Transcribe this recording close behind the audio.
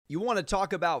You want to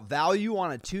talk about value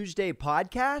on a Tuesday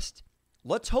podcast?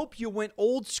 Let's hope you went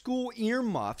old school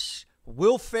earmuffs,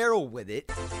 Will Ferrell with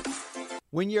it,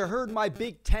 when you heard my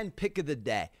Big Ten pick of the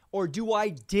day. Or do I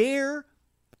dare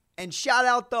and shout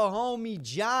out the homie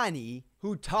Johnny,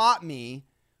 who taught me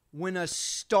when a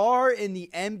star in the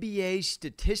NBA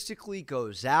statistically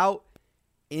goes out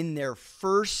in their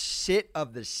first sit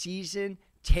of the season,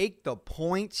 take the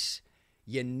points,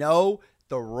 you know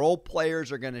the role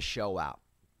players are going to show out.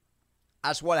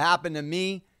 That's what happened to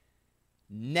me.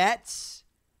 Nets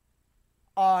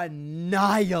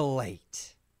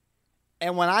annihilate.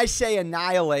 And when I say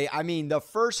annihilate, I mean the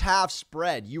first half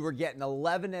spread. You were getting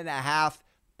 11.5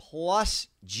 plus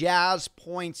Jazz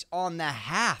points on the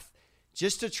half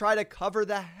just to try to cover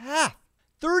the half.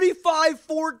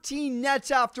 35-14 Nets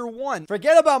after one.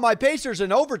 Forget about my Pacers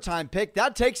and overtime pick.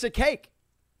 That takes a cake.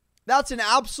 That's an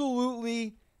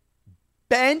absolutely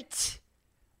bent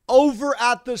over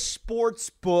at the sports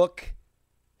book,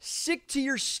 sick to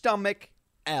your stomach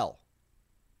L.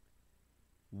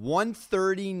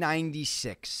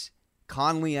 130-96.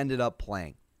 Conley ended up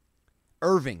playing.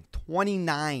 Irving,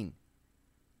 29.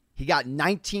 He got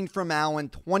 19 from Allen,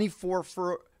 24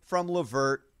 from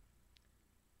LeVert.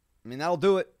 I mean, that'll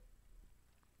do it.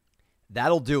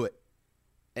 That'll do it.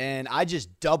 And I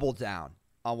just doubled down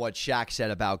on what Shaq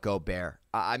said about Gobert.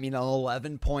 I mean, an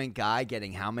 11-point guy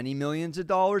getting how many millions of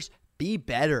dollars? Be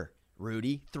better,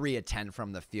 Rudy. 3 of 10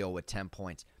 from the field with 10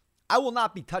 points. I will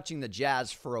not be touching the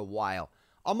Jazz for a while.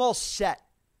 I'm all set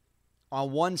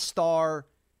on one star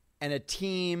and a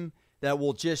team that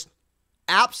will just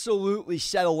absolutely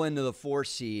settle into the 4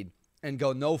 seed and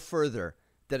go no further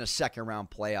than a second-round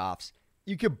playoffs.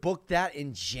 You could book that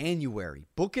in January.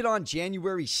 Book it on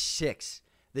January 6th.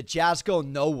 The Jazz go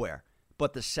nowhere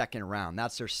but the second round.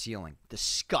 That's their ceiling.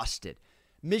 Disgusted.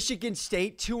 Michigan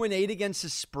State 2-8 against the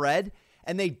spread,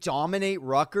 and they dominate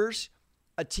Rutgers,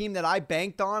 a team that I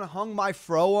banked on, hung my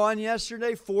fro on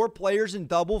yesterday. 4 players in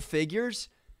double figures.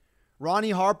 Ronnie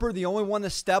Harper, the only one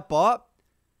to step up.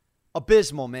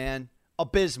 Abysmal, man.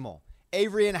 Abysmal.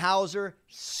 Avery and Hauser,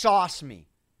 sauce me.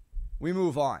 We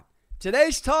move on.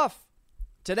 Today's tough.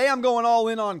 Today I'm going all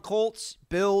in on Colts,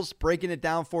 Bills, breaking it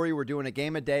down for you. We're doing a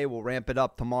game a day. We'll ramp it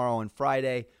up tomorrow and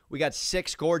Friday. We got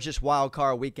 6 gorgeous wild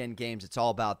card weekend games. It's all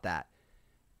about that.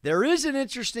 There is an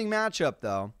interesting matchup,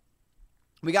 though.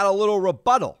 We got a little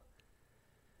rebuttal.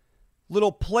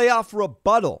 Little playoff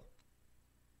rebuttal.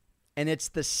 And it's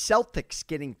the Celtics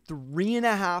getting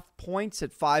 3.5 points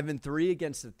at 5-3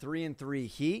 against the 3-3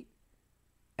 Heat.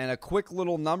 And a quick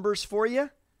little numbers for you.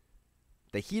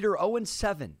 The Heat are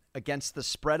 0-7 against the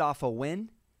spread off a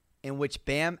win, in which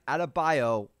Bam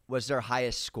Adebayo was their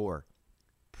highest score.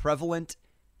 Prevalent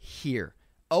here.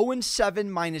 0-7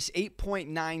 minus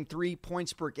 8.93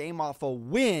 points per game off a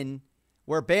win,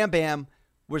 where Bam Bam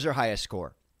was their highest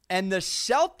score. And the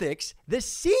Celtics, the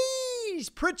C's,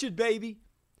 Pritchard, baby,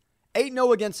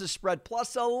 8-0 against the spread,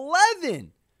 plus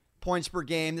 11 points per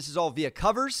game. This is all via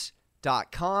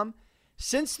covers.com.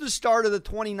 Since the start of the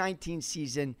 2019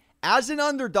 season, as an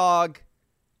underdog,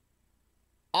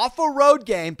 off a road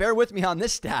game, bear with me on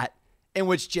this stat, in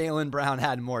which Jaylen Brown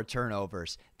had more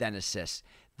turnovers than assists.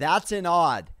 That's an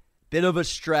odd bit of a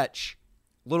stretch.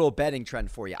 Little betting trend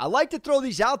for you. I like to throw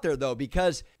these out there, though,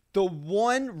 because the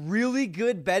one really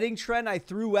good betting trend I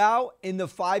threw out in the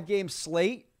 5-game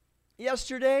slate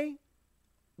yesterday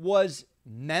was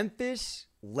Memphis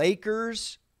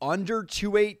Lakers under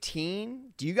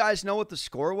 218. Do you guys know what the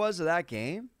score was of that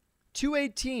game?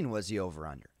 218 was the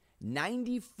over-under.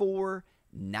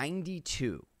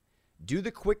 94-92. Do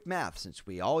the quick math since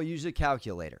we all use a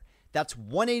calculator. That's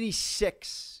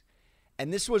 186.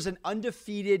 And this was an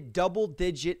undefeated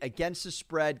double-digit against the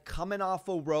spread coming off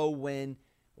a row win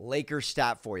Lakers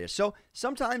stat for you. So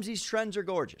sometimes these trends are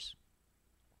gorgeous.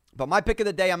 But my pick of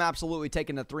the day, I'm absolutely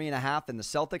taking the 3.5 in the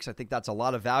Celtics. I think that's a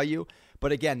lot of value.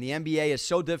 But again, the NBA is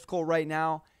so difficult right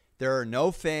now. There are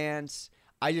no fans.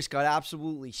 I just got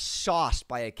absolutely sauced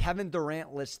by a Kevin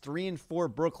Durant-less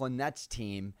 3-4 Brooklyn Nets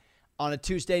team on a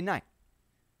Tuesday night,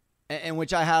 in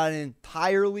which I had an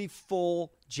entirely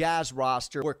full Jazz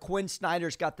roster where Quinn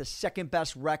Snyder's got the second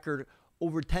best record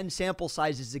over 10 sample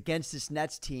sizes against this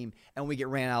Nets team, and we get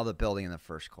ran out of the building in the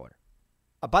first quarter.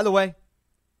 By the way,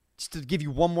 just to give you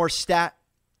one more stat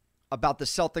about the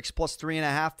Celtics plus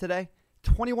 3.5 today,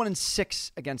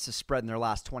 21-6 against the spread in their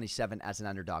last 27 as an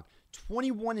underdog.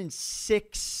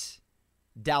 21-6.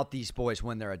 Doubt these boys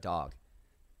when they're a dog.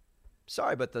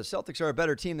 Sorry, but the Celtics are a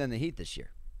better team than the Heat this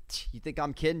year. You think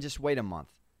I'm kidding? Just wait a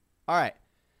month. All right.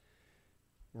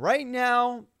 Right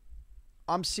now,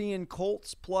 I'm seeing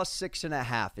Colts plus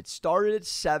 6.5. It started at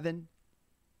 7.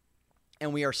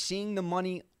 and we are seeing the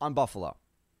money on Buffalo.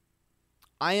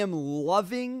 I am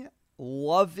loving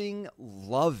Colts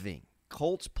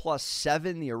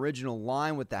 +7, the original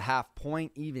line with the half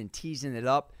point, even teasing it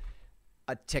up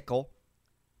a tickle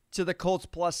to the Colts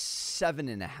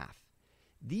 +7.5.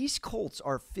 These Colts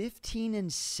are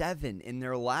 15-7 in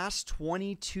their last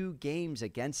 22 games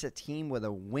against a team with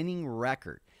a winning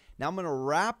record. Now I'm going to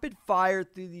rapid fire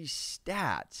through these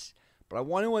stats, but I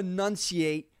want to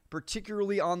enunciate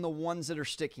particularly on the ones that are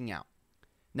sticking out.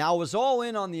 Now, I was all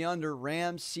in on the under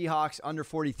Rams, Seahawks, under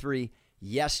 43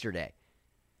 yesterday.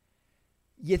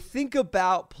 You think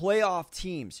about playoff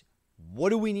teams. What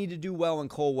do we need to do well in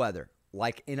cold weather?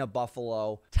 Like in a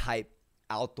Buffalo-type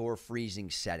outdoor freezing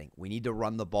setting. We need to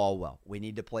run the ball well. We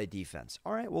need to play defense.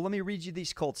 All right, well, let me read you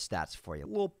these Colts stats for you.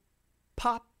 We'll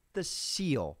pop the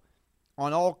seal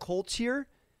on all Colts here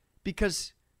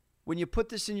because when you put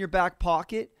this in your back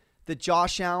pocket, that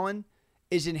Josh Allen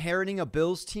is inheriting a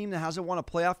Bills team that hasn't won a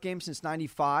playoff game since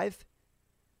 95,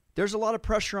 there's a lot of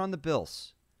pressure on the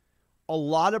Bills. A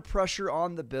lot of pressure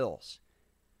on the Bills.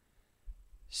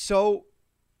 So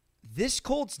this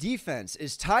Colts defense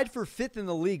is tied for 5th in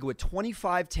the league with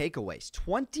 25 takeaways.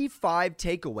 25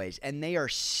 takeaways, and they are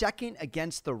second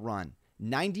against the run.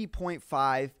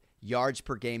 90.5 yards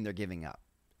per game they're giving up.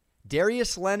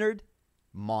 Darius Leonard,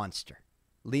 monster.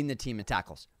 Leading the team in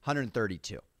tackles,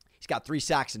 132. He's got 3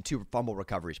 sacks and 2 fumble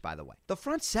recoveries, by the way. The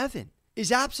front 7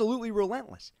 is absolutely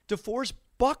relentless. DeForest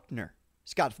Buckner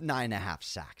has got 9.5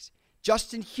 sacks.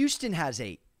 Justin Houston has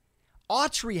 8.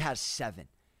 Autry has 7.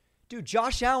 Dude,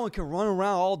 Josh Allen can run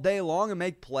around all day long and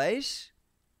make plays.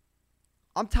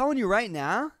 I'm telling you right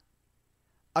now,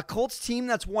 a Colts team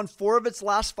that's won 4 of its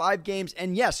last 5 games.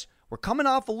 And yes, we're coming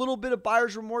off a little bit of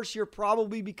buyer's remorse here,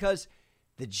 probably because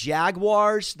the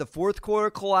Jaguars, the fourth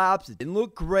quarter collapse, it didn't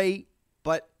look great.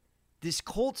 But this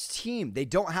Colts team, they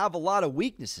don't have a lot of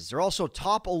weaknesses. They're also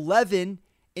top 11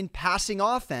 in passing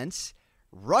offense,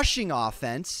 rushing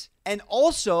offense, and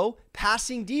also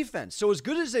passing defense. So as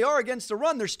good as they are against the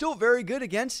run, they're still very good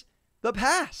against the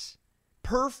pass.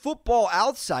 Per Football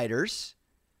Outsiders,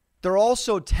 they're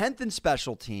also 10th in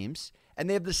special teams, and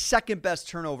they have the second best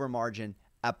turnover margin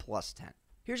at +10.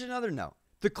 Here's another note.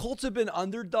 The Colts have been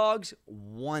underdogs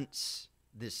once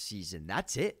this season.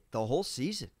 That's it, the whole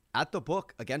season. At the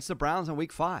book against the Browns in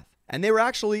Week 5. And they were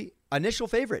actually initial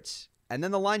favorites. And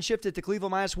then the line shifted to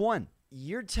Cleveland -1.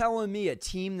 You're telling me a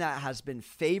team that has been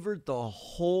favored the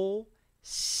whole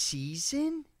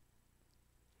season?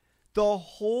 The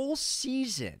whole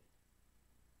season.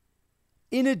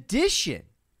 In addition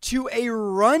to a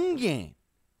run game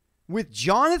with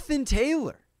Jonathan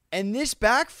Taylor and this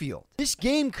backfield. This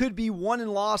game could be won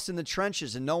and lost in the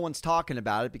trenches, and no one's talking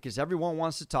about it because everyone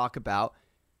wants to talk about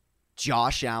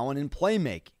Josh Allen and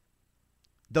playmaking.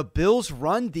 The Bills'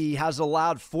 run D has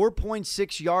allowed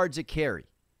 4.6 yards a carry.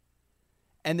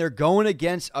 And they're going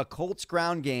against a Colts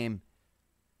ground game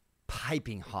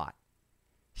piping hot.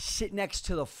 Sit next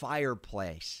to the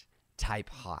fireplace type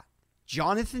hot.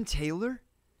 Jonathan Taylor,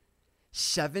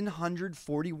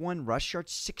 741 rush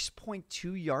yards,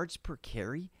 6.2 yards per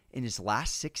carry in his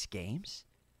last 6 games.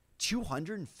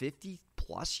 250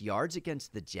 plus yards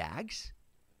against the Jags.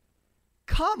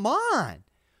 Come on.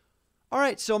 All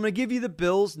right, so I'm going to give you the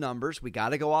Bills numbers. We got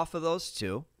to go off of those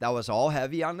too. That was all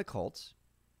heavy on the Colts.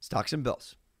 Let's talk some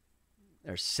Bills.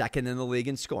 They're second in the league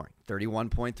in scoring,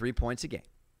 31.3 points a game.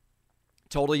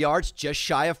 Total yards, just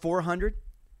shy of 400.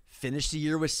 Finished the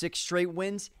year with 6 straight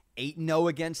wins, 8-0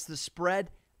 against the spread.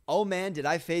 Oh man, did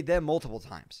I fade them multiple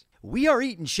times. We are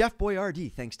eating Chef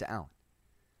Boyardee thanks to Allen.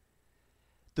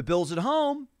 The Bills at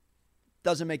home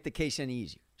doesn't make the case any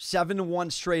easier.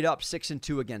 7-1 straight up,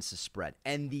 6-2 against the spread.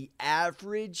 And the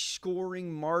average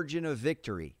scoring margin of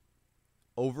victory,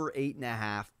 over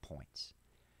 8.5 points.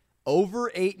 Over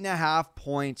 8.5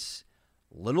 points,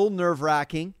 little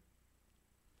nerve-wracking.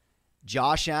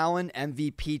 Josh Allen,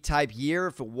 MVP type year,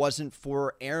 if it wasn't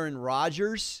for Aaron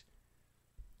Rodgers,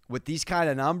 with these kind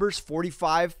of numbers,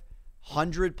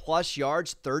 4,500 plus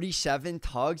yards, 37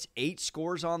 tugs, 8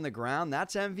 scores on the ground,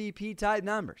 that's MVP type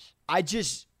numbers. I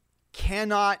just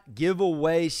cannot give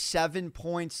away 7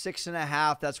 points,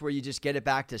 6.5. That's where you just get it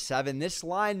back to 7. This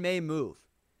line may move.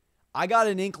 I got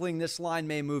an inkling this line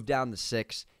may move down to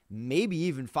 6, maybe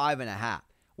even 5.5.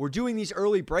 We're doing these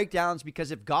early breakdowns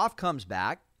because if Goff comes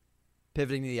back,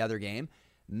 pivoting to the other game,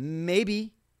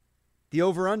 maybe the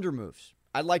over-under moves.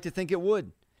 I'd like to think it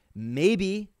would.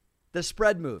 Maybe the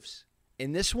spread moves.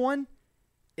 In this one,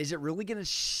 is it really going to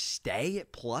stay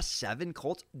at +7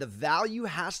 Colts? The value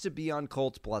has to be on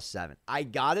Colts +7. I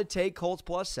got to take Colts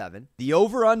 +7. The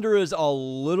over-under is a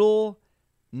little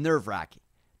nerve-wracking.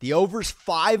 The over's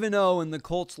 5-0 in the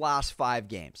Colts' last 5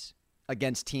 games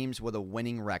against teams with a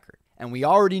winning record. And we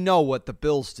already know what the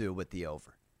Bills do with the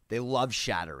over. They love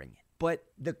shattering it. But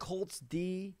the Colts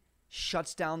D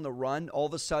shuts down the run. All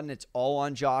of a sudden, it's all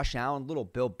on Josh Allen. Little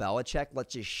Bill Belichick.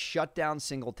 Let's just shut down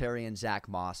Singletary and Zach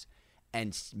Moss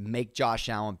and make Josh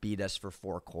Allen beat us for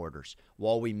 4 quarters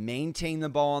while we maintain the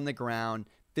ball on the ground.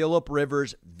 Phillip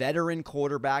Rivers, veteran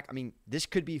quarterback. I mean, this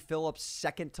could be Phillip's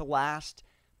second to last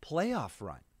playoff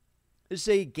run. This is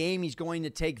a game he's going to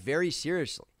take very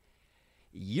seriously.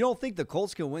 You don't think the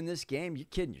Colts can win this game? You're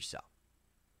kidding yourself.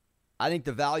 I think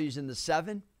the value's in the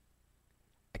 7.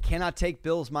 I cannot take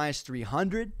Bills minus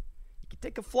 300. You can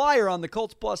take a flyer on the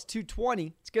Colts plus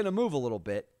 220. It's going to move a little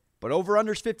bit. But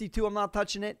over-under's 52. I'm not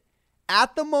touching it.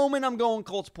 At the moment, I'm going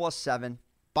Colts plus 7.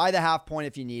 Buy the half point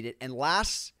if you need it. And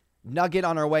last nugget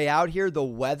on our way out here, the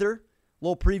weather.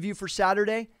 Little preview for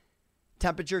Saturday.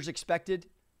 Temperatures expected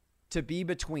to be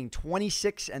between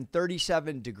 26 and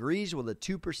 37 degrees with a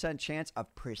 2% chance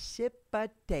of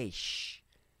precipitation.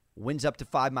 Winds up to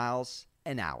 5 miles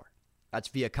an hour. That's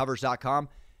via Covers.com.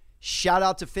 Shout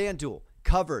out to FanDuel,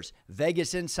 Covers,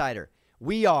 Vegas Insider.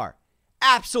 We are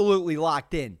absolutely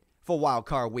locked in for Wild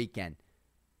Card Weekend.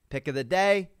 Pick of the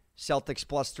day, Celtics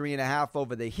plus 3.5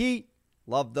 over the Heat.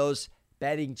 Love those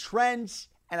betting trends.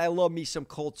 And I love me some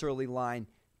Colts early line.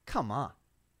 Come on.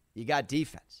 You got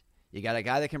defense. You got a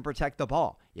guy that can protect the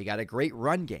ball. You got a great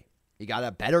run game. You got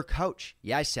a better coach.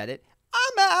 Yeah, I said it.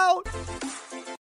 I'm out.